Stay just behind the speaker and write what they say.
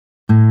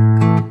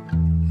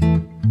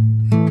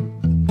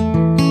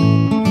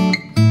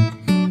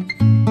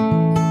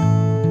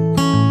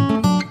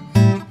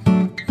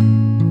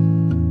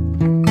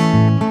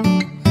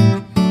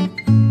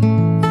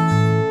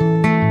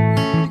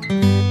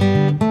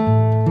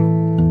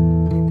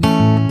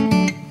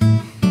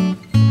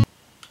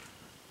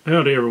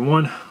Howdy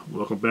everyone,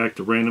 welcome back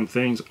to Random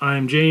Things.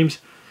 I'm James.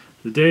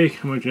 Today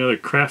I'm going to do another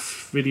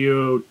craft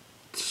video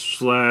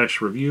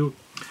slash review.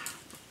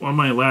 On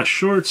my last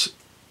shorts,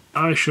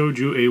 I showed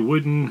you a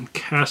wooden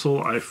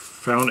castle I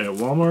found at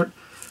Walmart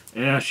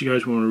and asked you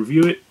guys want to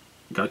review it.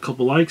 Got a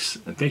couple likes,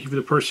 and thank you for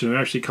the person who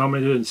actually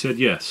commented and said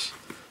yes.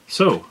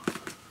 So,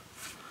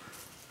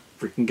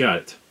 freaking got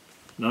it.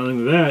 Not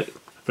only that,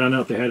 I found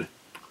out they had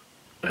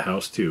a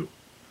house too.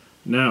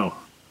 Now,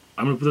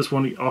 I'm going to put this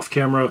one off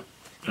camera.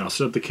 And I'll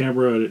set up the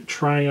camera,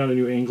 trying out a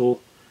new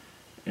angle,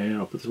 and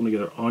I'll put this one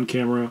together on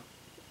camera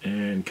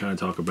and kind of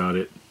talk about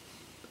it.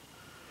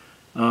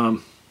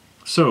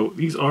 So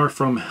these are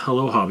from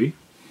Hello Hobby.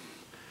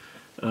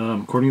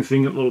 According to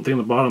the little thing on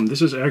the bottom,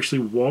 this is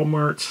actually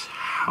Walmart's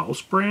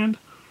house brand.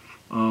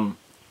 I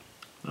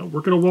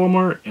work at a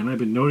Walmart, and I've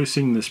been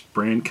noticing this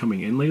brand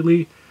coming in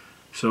lately.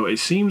 So it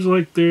seems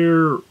like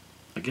they're,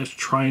 I guess,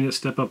 trying to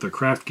step up their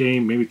craft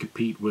game, maybe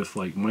compete with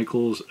like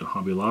Michael's and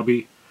Hobby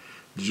Lobby.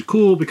 Which is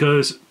cool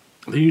because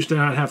they used to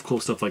not have cool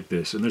stuff like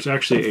this. And there's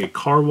actually a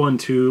car one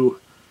too,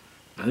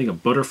 I think a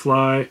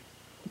butterfly,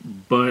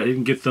 but I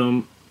didn't get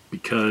them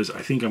because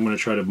I think I'm going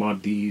to try to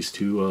mod these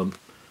to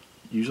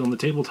use on the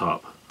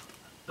tabletop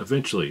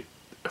eventually,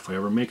 if I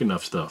ever make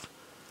enough stuff.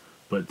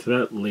 But to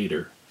that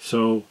later.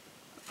 So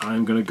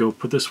I'm going to go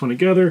put this one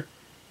together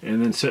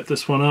and then set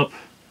this one up,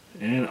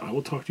 and I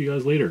will talk to you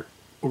guys later.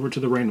 Over to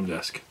the random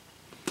desk.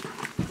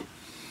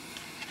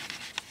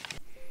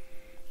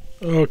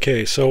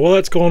 Okay, so while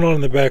that's going on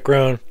in the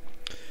background,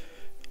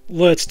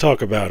 let's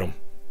talk about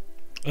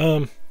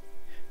them.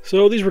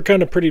 So these were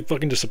kind of pretty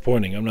fucking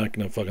disappointing, I'm not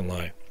gonna fucking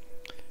lie.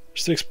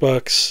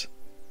 $6,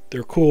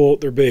 they're cool,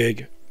 they're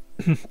big.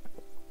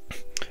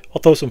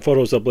 I'll throw some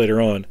photos up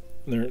later on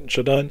when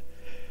they're done.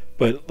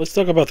 But let's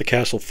talk about the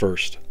castle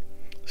first.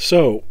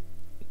 So,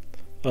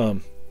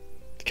 the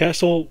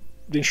castle,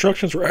 the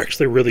instructions were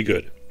actually really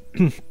good.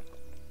 I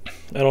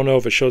don't know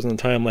if it shows in the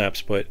time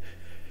lapse, but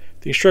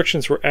the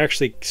instructions were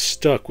actually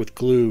stuck with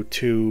glue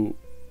to,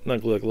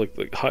 not glue,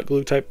 like hot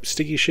glue type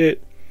sticky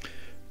shit,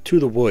 to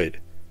the wood.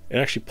 It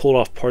actually pulled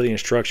off part of the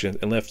instructions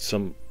and left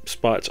some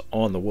spots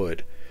on the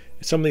wood.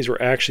 And some of these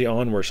were actually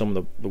on where some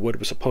of the wood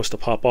was supposed to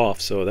pop off,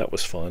 so that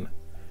was fun.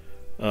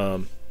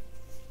 The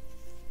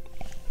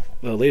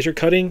laser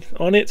cutting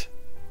on it,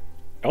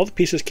 all the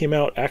pieces came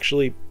out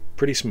actually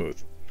pretty smooth.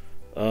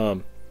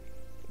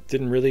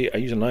 Didn't really, I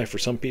used a knife for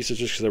some pieces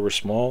just because they were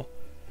small.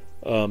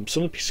 Some of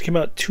the pieces came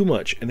out too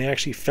much, and they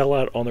actually fell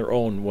out on their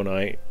own when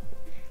I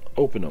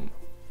opened them.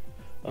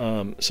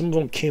 Some of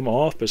them came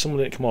off, but some of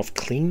them didn't come off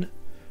clean.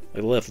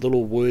 They left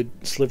little wood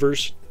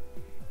slivers.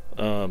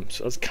 So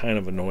that's kind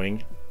of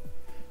annoying.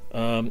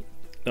 Now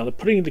the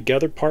putting it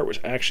together part was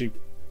actually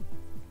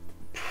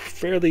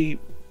fairly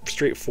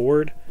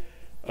straightforward.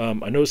 I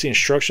noticed the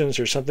instructions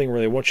or something where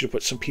they want you to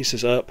put some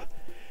pieces up,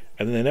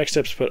 and then the next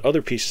step is to put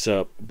other pieces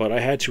up, but I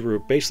had to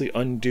basically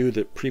undo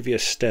the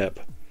previous step,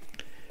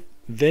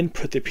 then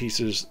put the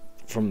pieces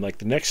from like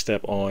the next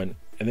step on,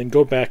 and then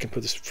go back and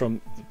put this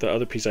from the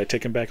other piece I'd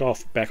taken back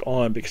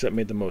on, because that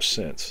made the most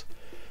sense.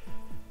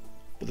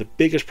 But the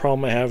biggest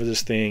problem I have with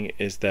this thing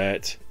is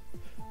that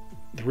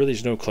there really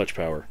is no clutch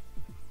power.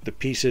 The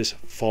pieces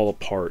fall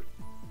apart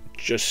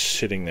just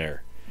sitting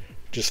there,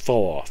 just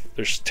fall off.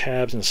 There's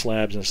tabs and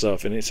slabs and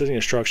stuff, and it says in the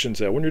instructions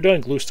that when you're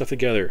done glue stuff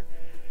together,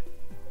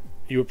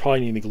 you would probably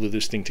need to glue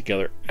this thing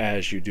together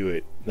as you do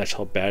it. That's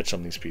how bad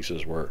some of these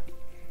pieces were.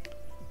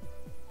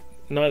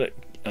 Not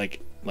like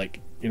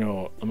you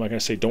know, I'm not gonna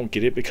say don't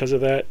get it because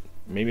of that.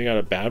 Maybe I got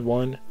a bad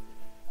one,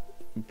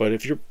 but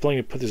if you're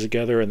planning to put this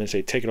together and then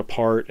say take it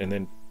apart and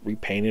then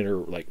repaint it, or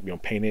like, you know,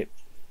 paint it,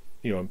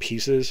 you know, in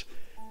pieces,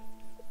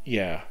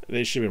 yeah,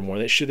 they should have been more.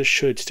 This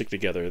should stick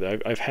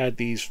together. I've had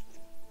these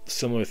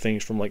similar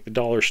things from like the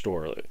dollar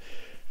store,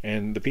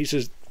 and the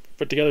pieces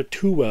put together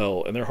too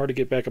well and they're hard to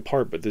get back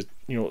apart. But the,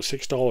 you know,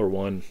 $6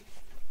 one,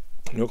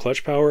 no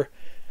clutch power,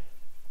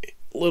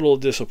 a little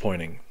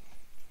disappointing.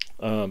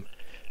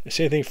 The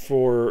same thing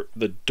for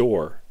the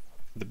door,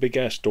 the big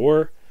ass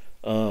door.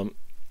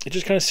 It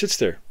just kind of sits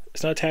there.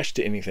 It's not attached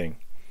to anything.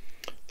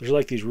 There's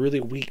like these really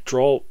weak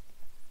draw,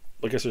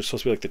 I guess they're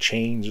supposed to be like the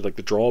chains or like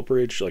the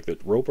drawbridge, like the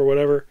rope or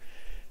whatever,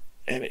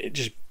 and it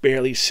just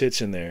barely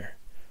sits in there.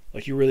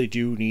 Like, you really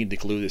do need to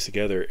glue this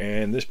together,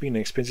 and this being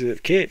an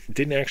expensive kit, it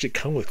didn't actually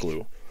come with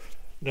glue.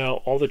 Now,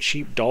 all the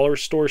cheap dollar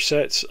store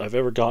sets I've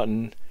ever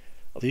gotten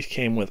at least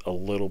came with a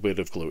little bit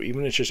of glue,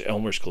 even if it's just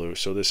Elmer's glue.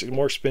 So this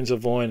more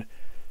expensive one,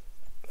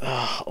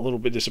 a little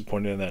bit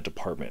disappointed in that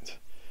department.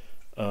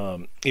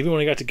 Even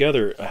when I got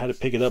together, I had to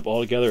pick it up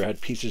all together. I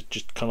had pieces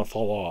just kind of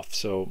fall off,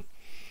 so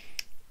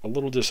a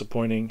little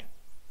disappointing.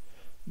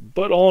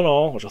 But all in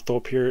all, which I'll throw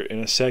up here in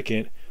a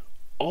second,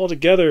 all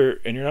together,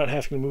 and you're not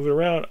having to move it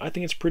around, I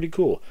think it's pretty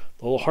cool.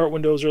 The little heart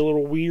windows are a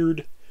little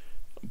weird,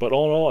 but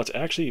all in all, it's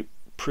actually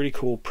pretty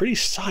cool, pretty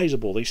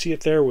sizable. They see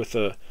it there with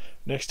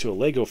next to a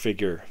Lego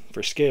figure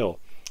for scale.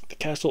 The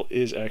castle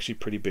is actually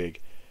pretty big.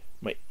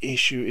 My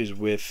issue is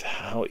with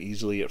how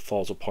easily it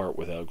falls apart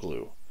without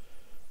glue.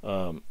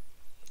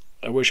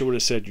 I wish I would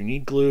have said you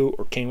need glue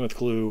or came with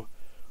glue.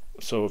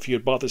 So if you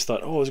had bought this,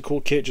 thought, oh, it's a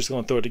cool kit, just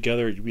gonna throw it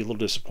together, you'd be a little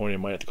disappointed. You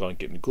might have to go and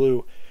get into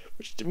glue,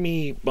 which to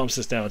me bumps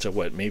this down to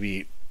what,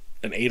 maybe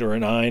an 8 or a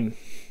 9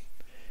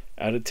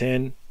 out of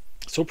 10.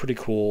 So pretty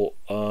cool.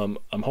 I'm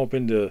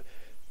hoping to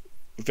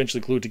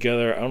eventually glue it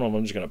together. I don't know if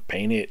I'm just gonna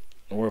paint it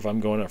or if I'm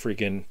going to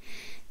freaking,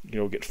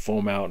 get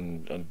foam out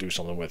and do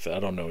something with it. I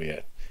don't know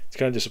yet. It's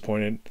kind of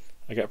disappointed.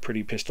 I got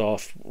pretty pissed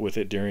off with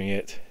it during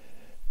it.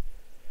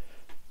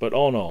 But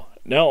all in all,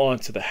 now on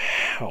to the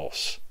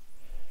house.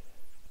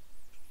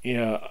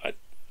 Yeah, I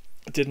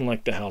didn't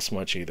like the house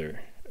much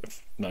either,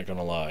 if not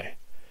gonna lie.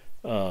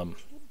 The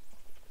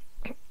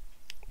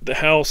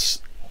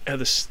house had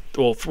this,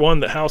 well, for one,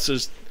 the house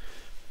is,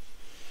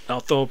 I'll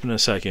throw up in a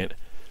second,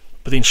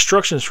 but the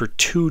instructions were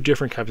 2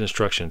 different types of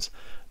instructions.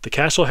 The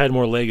castle had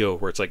more Lego,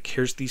 where it's like,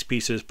 here's these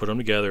pieces, put them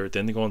together,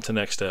 then they go on to the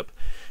next step.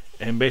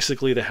 And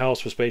basically the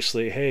house was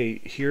basically, hey,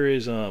 here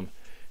is,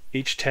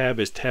 each tab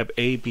is tab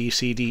A, B,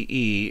 C, D,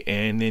 E,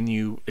 and then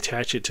you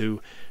attach it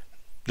to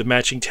the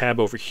matching tab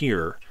over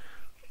here,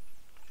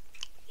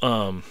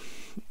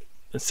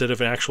 instead of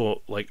an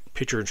actual, like,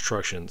 picture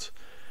instructions,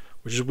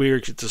 which is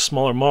weird. It's a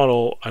smaller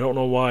model. I don't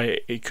know why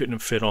it couldn't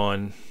fit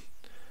on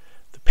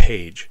the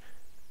page.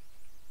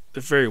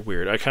 They're very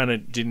weird. I kind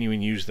of didn't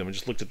even use them. I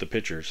just looked at the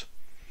pictures.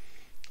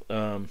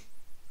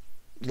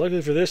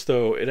 Luckily for this,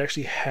 though, it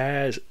actually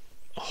has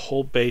a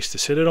whole base to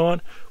sit it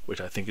on,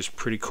 which I think is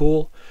pretty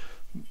cool.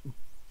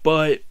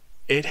 But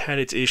it had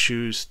its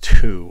issues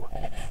too.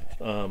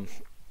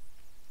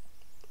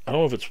 I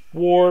don't know if it's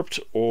warped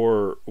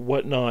or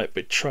whatnot,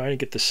 but trying to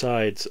get the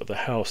sides of the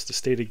house to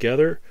stay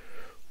together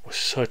was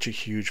such a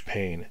huge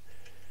pain.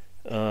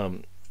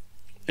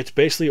 It's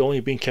basically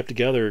only being kept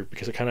together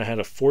because I kind of had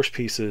to force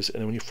pieces,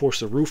 and then when you force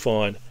the roof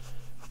on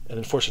and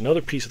then force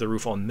another piece of the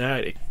roof on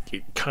that, it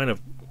kind of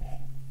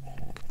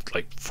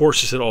like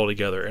forces it all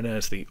together, and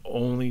that's the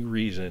only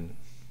reason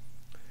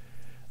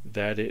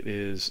that it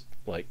is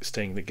like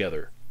staying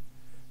together.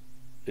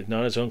 It's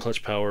not its own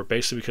clutch power,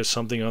 basically because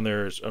something on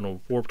there is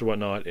warped or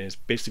whatnot, and it's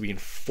basically being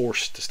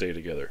forced to stay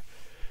together.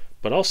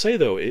 But I'll say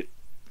though,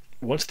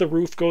 once the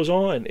roof goes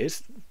on,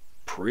 it's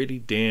pretty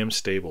damn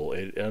stable.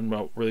 I'm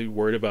not really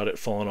worried about it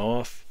falling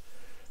off.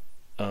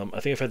 I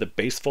think I've had the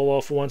base fall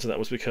off once, and that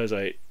was because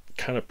I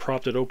kind of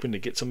propped it open to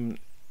get some.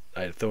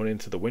 I had thrown it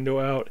into the window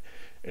out,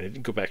 and it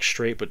didn't go back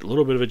straight, but a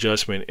little bit of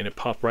adjustment, and it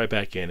popped right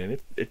back in. And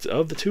it's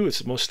of the two, it's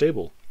the most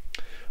stable.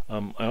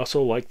 I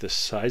also like the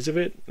size of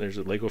it. There's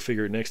a Lego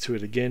figure next to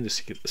it again just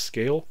to get the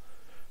scale.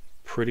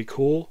 Pretty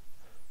cool.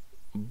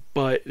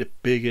 But the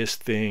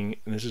biggest thing,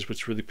 and this is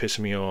what's really pissing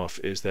me off,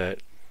 is that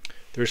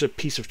there's a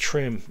piece of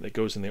trim that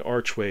goes in the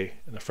archway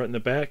in the front and the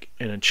back,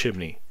 and a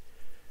chimney.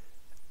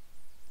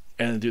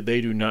 And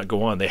they do not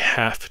go on. They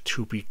have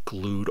to be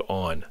glued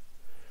on.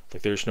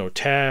 Like, there's no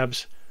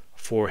tabs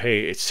for,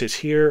 hey, it sits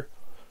here.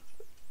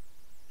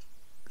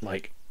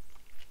 Like,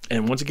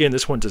 and once again,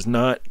 this one does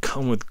not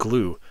come with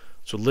glue.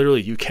 So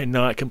literally, you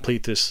cannot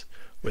complete this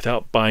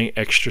without buying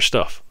extra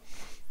stuff.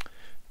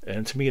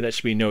 And to me, that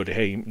should be noted.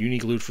 Hey, you need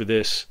glue for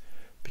this,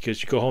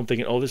 because you go home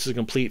thinking, oh, this is a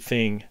complete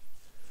thing.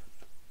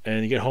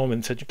 And you get home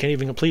and said you can't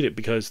even complete it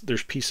because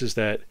there's pieces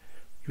that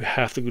you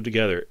have to glue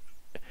together.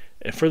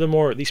 And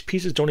furthermore, these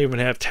pieces don't even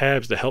have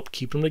tabs to help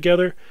keep them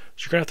together.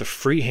 So you're going to have to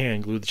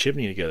freehand glue the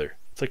chimney together.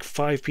 It's like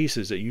 5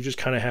 pieces that you just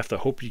kind of have to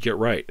hope you get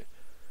right.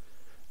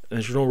 And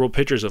there's no real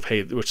pictures of,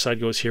 hey, which side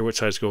goes here, which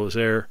side goes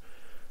there.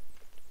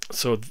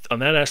 So on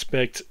that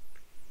aspect,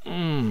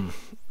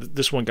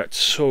 this one got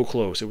so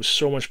close. It was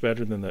so much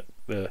better than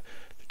the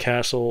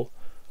castle,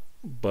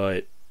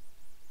 but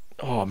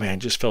oh man,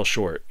 just fell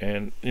short.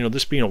 And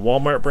this being a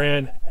Walmart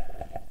brand,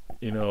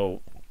 and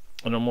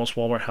almost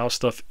Walmart house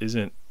stuff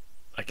isn't,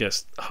 I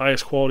guess, the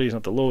highest quality, is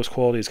not the lowest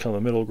quality. It's kind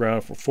of the middle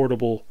ground for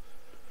affordable.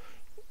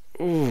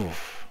 Ooh,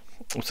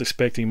 I was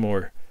expecting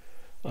more.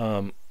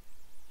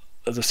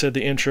 As I said,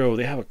 the intro,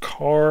 they have a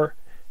car.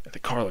 The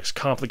car looks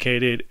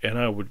complicated, and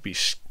I would be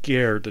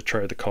scared to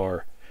try the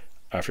car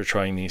after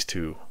trying these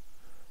two.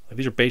 Like,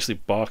 these are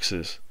basically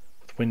boxes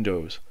with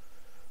windows.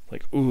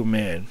 Like, ooh,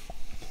 man.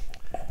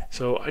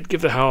 So I'd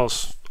give the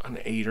house an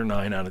 8 or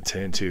 9 out of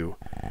 10 too.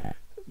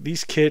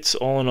 These kits,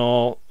 all in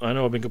all, I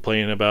know I've been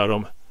complaining about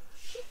them.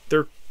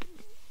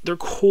 They're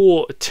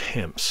cool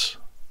attempts.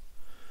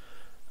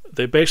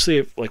 They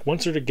basically, like,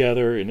 once they're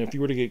together, and if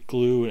you were to get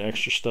glue and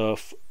extra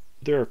stuff,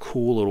 they're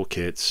cool little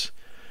kits.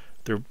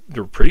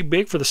 They're pretty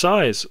big for the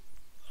size.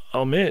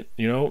 I'll admit,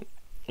 you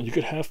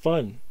could have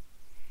fun.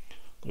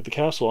 Like the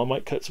castle, I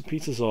might cut some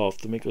pieces off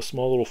to make a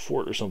small little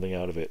fort or something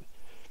out of it.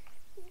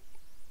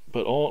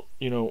 But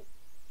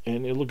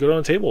and it'll look good on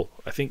a table.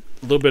 I think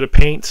a little bit of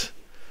paint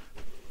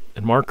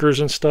and markers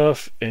and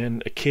stuff,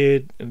 and a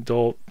kid and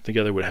adult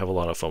together would have a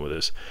lot of fun with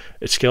this.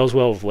 It scales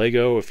well with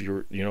Lego if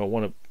you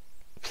want to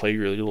play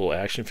your little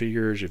action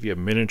figures, if you have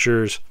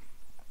miniatures.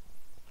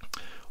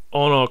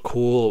 All in all,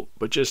 cool,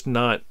 but just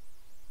not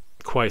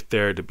quite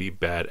there to be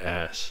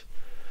badass.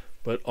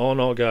 But all in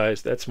all,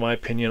 guys, that's my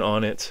opinion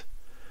on it.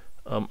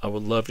 I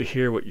would love to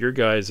hear what your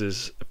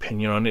guys'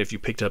 opinion on it if you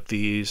picked up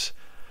these.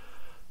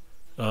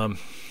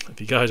 If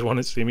you guys want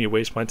to see me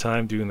waste my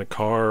time doing the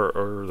car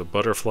or the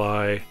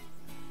butterfly,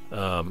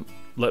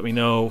 let me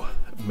know.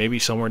 Maybe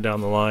somewhere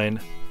down the line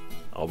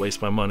I'll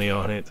waste my money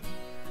on it.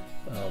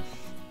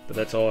 But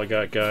that's all I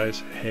got,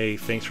 guys. Hey,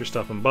 thanks for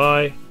stopping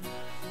by.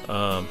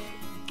 I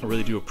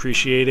really do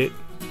appreciate it.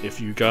 If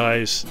you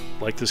guys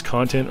like this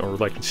content or would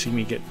like to see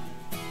me get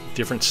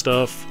different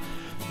stuff,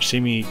 or see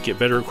me get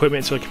better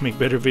equipment so I can make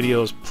better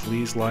videos,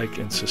 please like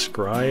and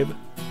subscribe.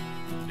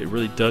 It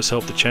really does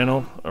help the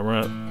channel.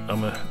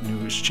 I'm a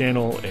news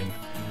channel, and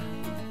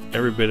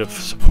every bit of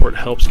support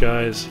helps,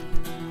 guys.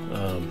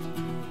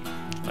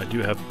 I do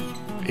have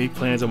 8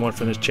 plans I want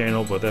for this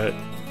channel, but that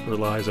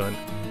relies on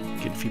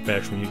getting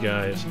feedback from you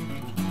guys.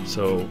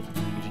 So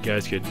if you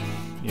guys could,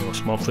 a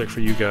small click for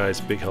you guys,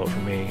 big help for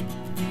me.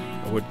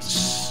 I would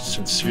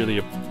sincerely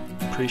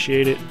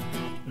appreciate it.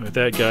 And with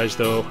that, guys,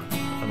 though,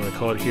 I'm going to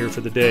call it here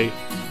for the day.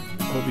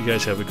 I hope you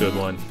guys have a good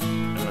one,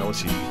 and I will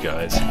see you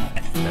guys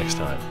next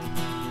time.